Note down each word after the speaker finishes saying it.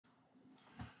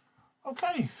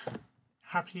Okay,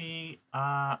 happy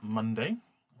Monday.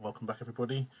 Welcome back,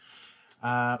 everybody,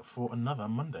 for another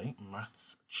Monday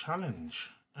Maths Challenge.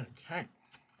 Okay,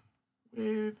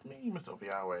 with me, Mr.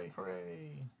 Oviawe.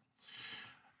 Hooray!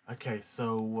 Okay,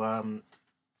 so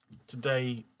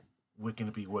today we're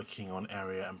going to be working on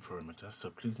area and perimeter, so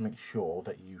please make sure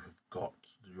that you have got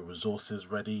your resources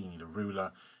ready. You need a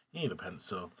ruler, you need a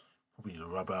pencil, probably need a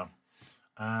rubber,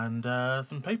 and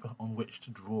some paper on which to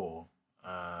draw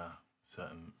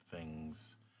certain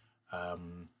things.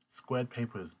 Squared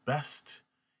paper is best.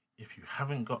 If you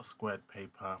haven't got squared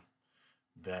paper,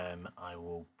 then I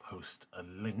will post a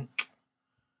link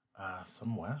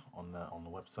somewhere on the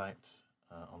website,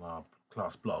 on our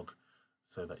class blog,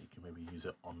 so that you can maybe use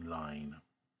it online.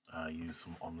 Use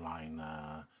some online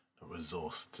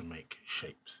resource to make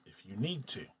shapes if you need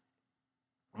to.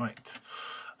 Right,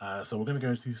 so we're going to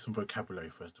go through some vocabulary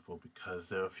first of all, because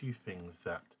there are a few things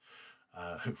that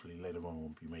hopefully later on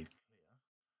will be made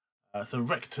clear. So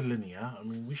rectilinear, I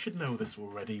mean, we should know this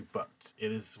already, but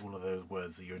it is one of those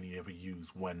words that you only ever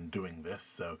use when doing this,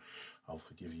 so I'll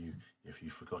forgive you if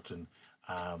you've forgotten.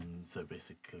 So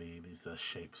basically, these are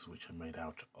shapes which are made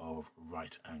out of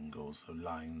right angles, so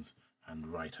lines and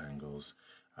right angles.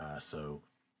 So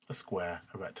a square,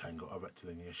 a rectangle, are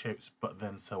rectilinear shapes, but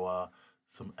then so are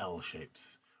some L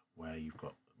shapes, where you've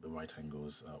got the right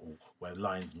angles, or where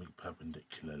lines meet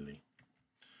perpendicularly.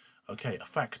 Okay, a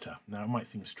factor. Now, it might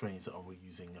seem strange that we're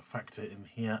using a factor in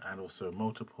here and also a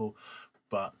multiple,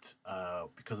 but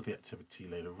because of the activity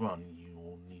later on, you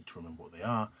will need to remember what they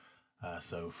are.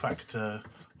 So factor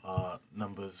are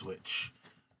numbers which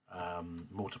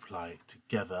multiply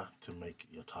together to make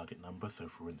your target number. So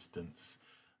for instance,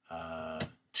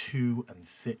 2 and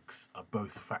 6 are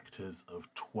both factors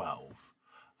of 12.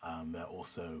 They're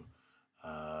also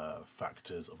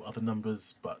factors of other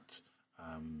numbers, but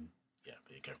yeah,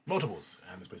 there you go. Multiples,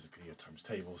 and it's basically a times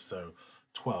table. So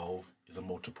 12 is a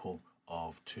multiple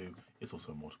of 2. It's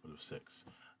also a multiple of 6. It's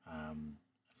a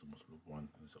multiple of 1,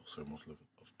 and it's also a multiple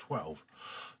of 12.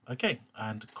 Okay,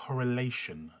 and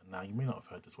correlation. Now, you may not have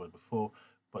heard this word before,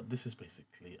 but this is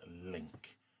basically a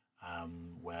link,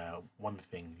 where one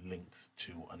thing links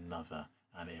to another,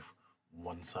 and if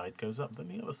one side goes up, then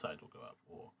the other side will go up,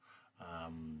 or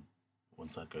one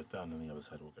side goes down, then the other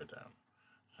side will go down.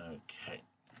 Okay.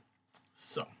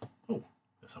 So,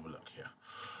 let's have a look here.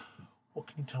 What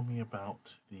can you tell me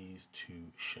about these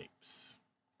two shapes?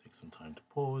 Take some time to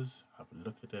pause, have a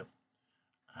look at it,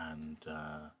 and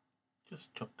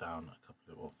just jot down a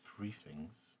couple of, or three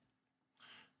things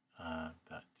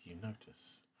that you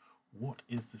notice. What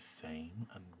is the same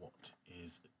and what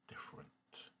is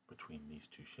different between these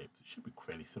two shapes? It should be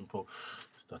fairly simple,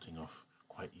 starting off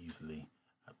quite easily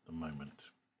at the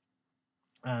moment.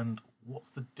 And what's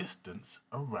the distance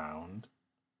around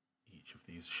each of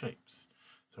these shapes?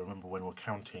 So remember, when we're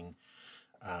counting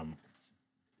or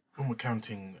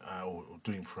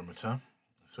doing perimeter,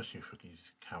 especially if we're going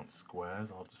to count squares,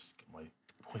 I'll just get my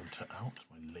pointer out,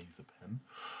 my laser pen.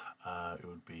 It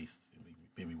would be,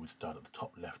 maybe we'd start at the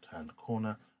top left hand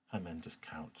corner and then just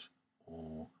count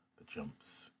all the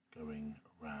jumps going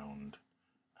around,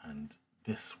 and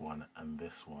this one and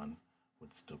this one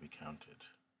would still be counted.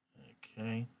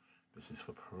 Okay, this is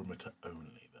for perimeter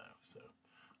only though, so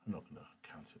I'm not going to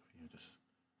count it for you. Just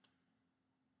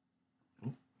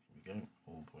here we go,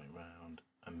 all the way around,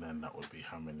 and then that would be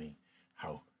how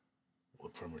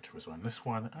what the perimeter is around this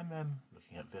one, and then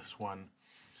looking at this one.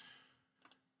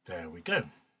 There we go. Right,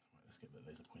 let's get the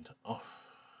laser pointer off,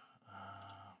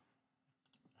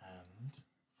 and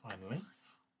finally,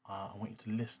 I want you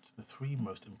to list the three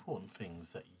most important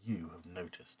things that you have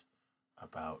noticed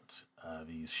about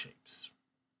these shapes.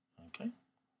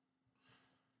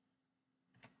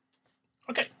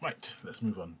 Okay, right, let's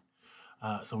move on.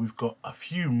 So we've got a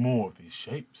few more of these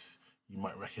shapes. You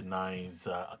might recognize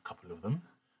a couple of them.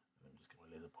 Let me just get my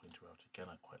laser pointer out again.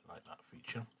 I quite like that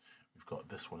feature. We've got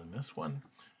this one and this one.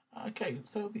 Okay,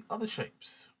 so the other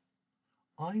shapes,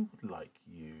 I would like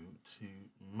you to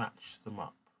match them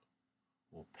up,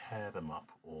 or pair them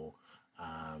up, or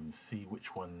see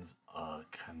which ones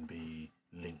can be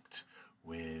linked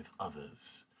with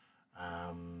others.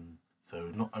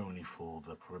 So not only for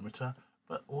the perimeter,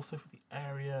 but also for the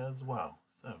area as well.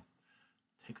 So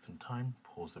take some time,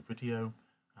 pause the video,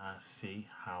 see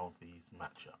how these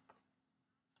match up.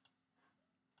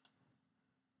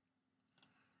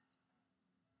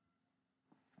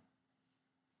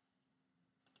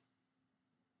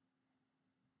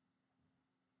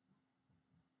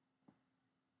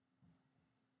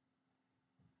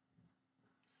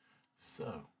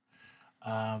 So,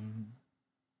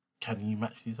 can you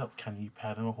match these up? Can you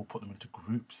pair them up or put them into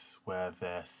groups where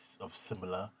they're of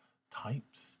similar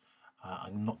types?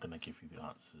 I'm not going to give you the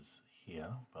answers here,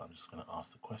 but I'm just going to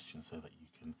ask the question so that you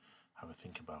can have a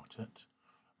think about it.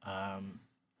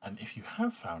 And if you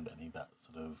have found any that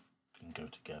sort of can go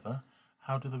together,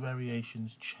 how do the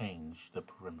variations change the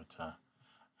perimeter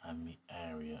and the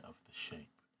area of the shape?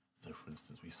 So for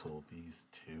instance, we saw these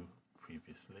two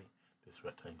previously, this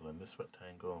rectangle and this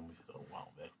rectangle, and we said, oh wow,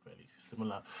 they're fairly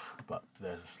similar, but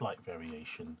there's a slight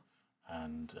variation,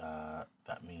 and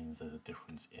that means there's a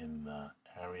difference in the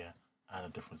area and a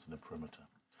difference in the perimeter.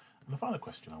 And the final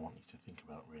question I want you to think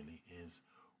about really is,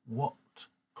 what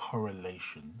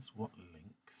correlations, what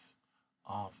links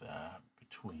are there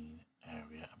between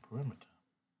area and perimeter?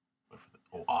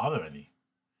 Or are there any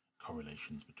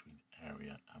correlations between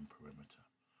area and perimeter?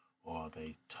 Or are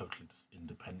they totally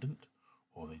independent?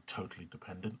 Or are they totally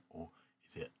dependent? Or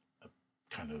is it a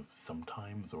kind of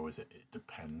sometimes, or is it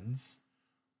depends?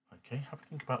 Okay, have a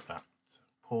think about that. So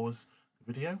pause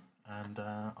the video and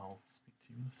I'll speak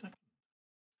to you in a second.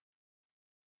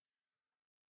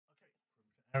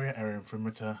 Okay, area and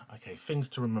perimeter. Okay, things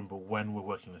to remember when we're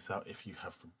working this out if you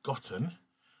have forgotten.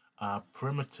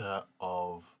 Perimeter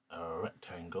of a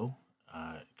rectangle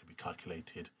could be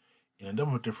calculated in a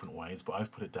number of different ways, but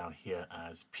I've put it down here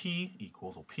as P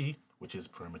equals, or P, which is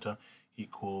perimeter,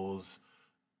 equals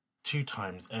 2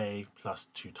 times A plus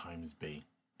 2 times B.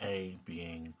 A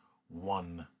being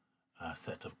one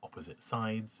set of opposite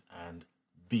sides, and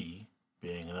B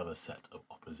being another set of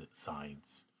opposite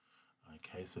sides.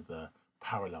 Okay, so the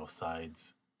parallel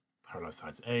sides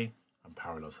A and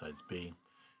parallel sides B,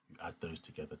 you add those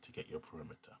together to get your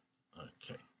perimeter.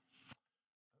 Okay.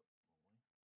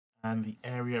 And the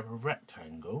area of a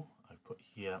rectangle I've put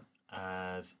here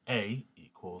as A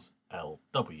equals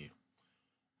LW.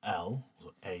 L,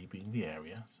 so A being the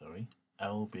area, sorry,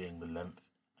 L being the length,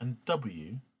 and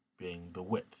W being the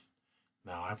width.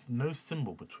 Now I have no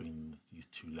symbol between these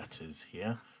two letters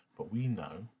here, but we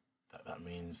know that that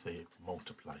means they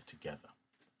multiply together.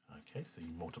 Okay, so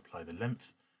you multiply the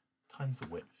length times the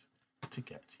width to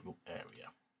get your area.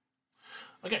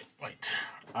 Okay, right.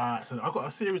 So I've got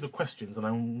a series of questions, and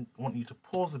I want you to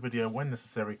pause the video when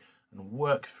necessary and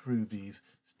work through these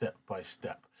step by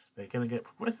step. They're going to get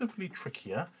progressively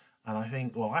trickier, and I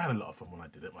think, well, I had a lot of fun when I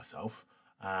did it myself,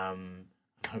 and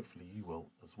hopefully you will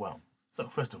as well. So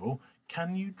first of all,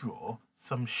 can you draw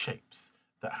some shapes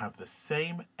that have the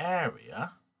same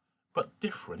area but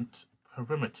different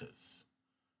perimeters?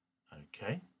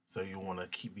 Okay, so you want to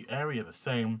keep the area the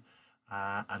same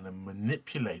and then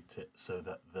manipulate it so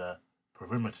that the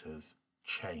perimeters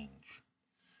change.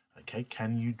 Okay,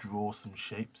 can you draw some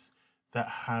shapes that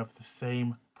have the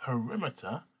same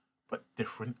perimeter but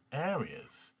different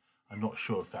areas? I'm not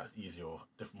sure if that's easier or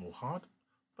different or hard,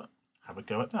 but have a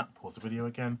go at that. Pause the video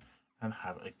again and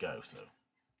have a go. So,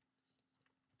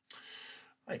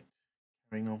 right,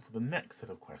 carrying on for the next set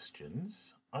of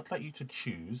questions, I'd like you to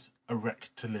choose a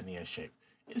rectilinear shape.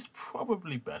 It's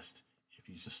probably best if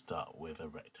you just start with a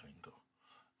rectangle,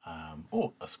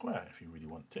 or a square if you really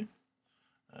want to.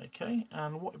 Okay,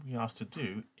 and what we asked to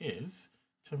do is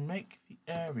to make the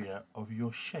area of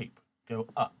your shape go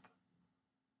up,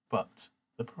 but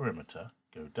the perimeter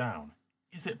go down.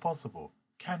 Is it possible?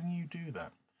 Can you do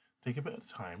that? Take a bit of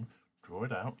time, draw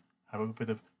it out, have a bit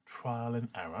of trial and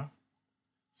error,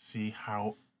 see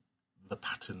how the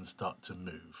patterns start to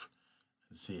move,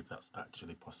 and see if that's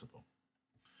actually possible.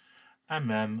 And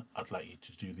then I'd like you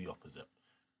to do the opposite.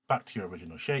 Back to your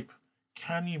original shape.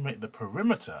 Can you make the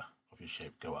perimeter of your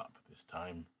shape go up this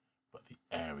time, but the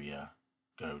area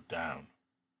go down?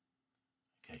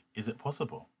 Okay, is it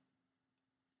possible?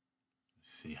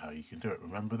 See how you can do it.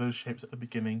 Remember those shapes at the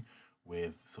beginning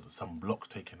with sort of some blocks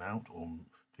taken out or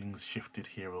things shifted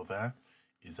here or there?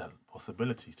 Is that a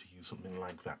possibility to use something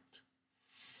like that?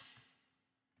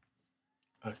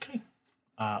 Okay,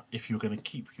 if you're going to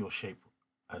keep your shape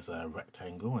as a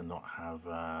rectangle and not have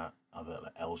other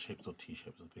like L shapes or T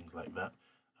shapes or things like that,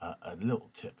 a little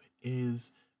tip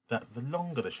is that the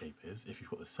longer the shape is, if you've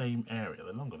got the same area,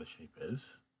 the longer the shape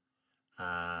is,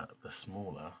 the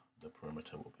smaller the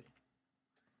perimeter will be.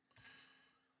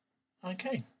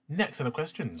 Okay, next set of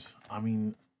questions. I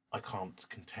mean, I can't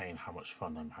contain how much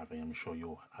fun I'm having. I'm sure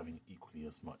you're having equally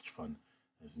as much fun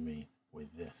as me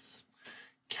with this.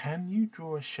 Can you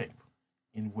draw a shape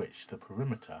in which the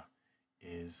perimeter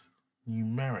is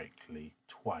numerically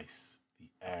twice the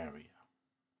area?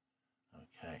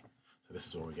 Okay, so this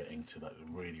is where we're getting to that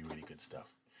really, really good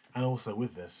stuff. And also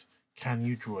with this, can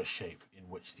you draw a shape in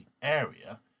which the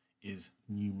area is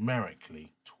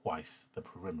numerically twice the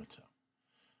perimeter?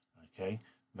 Okay,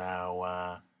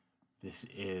 now This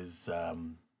is a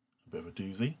bit of a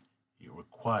doozy. It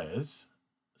requires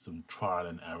some trial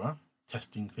and error,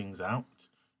 testing things out,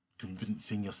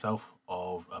 convincing yourself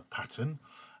of a pattern,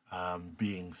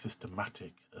 being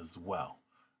systematic as well.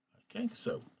 Okay,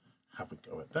 so have a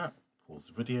go at that. Pause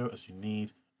the video as you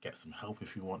need, get some help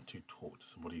if you want to, talk to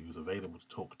somebody who's available to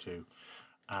talk to.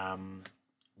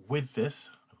 With this,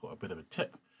 I've got a bit of a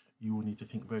tip. You will need to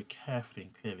think very carefully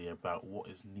and clearly about what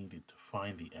is needed to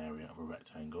find the area of a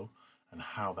rectangle and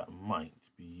how that might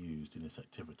be used in this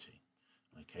activity.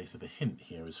 Okay, so the hint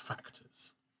here is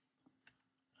factors.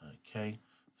 Okay,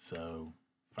 so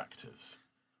factors.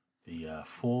 The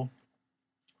 4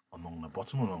 along the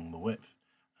bottom, along the width,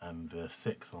 and the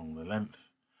 6 along the length.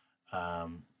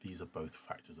 These are both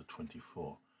factors of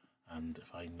 24. And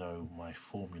if I know my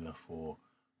formula for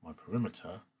my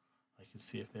perimeter, I can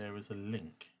see if there is a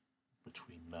link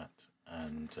between that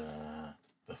and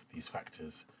these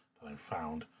factors that I've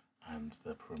found and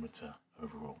the perimeter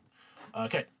overall.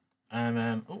 Okay, and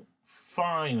then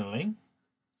finally,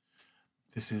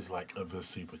 this is like the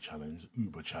super challenge,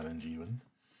 uber challenge even.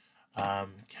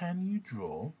 Can you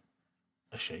draw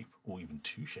a shape, or even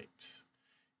two shapes,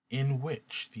 in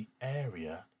which the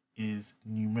area is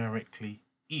numerically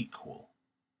equal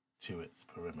to its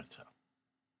perimeter?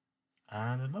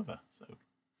 And another, so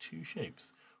two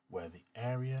shapes where the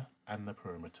area and the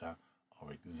perimeter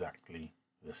are exactly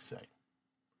the same.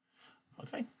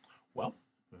 Okay, well,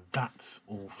 that's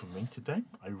all for me today.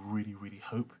 I really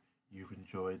hope you've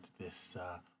enjoyed this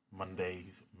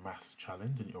Monday's maths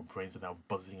challenge and your brains are now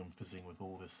buzzing and fizzing with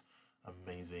all this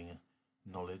amazing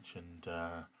knowledge and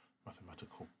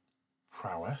mathematical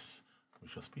prowess. We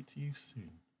shall speak to you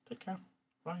soon. Take care.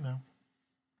 Bye now.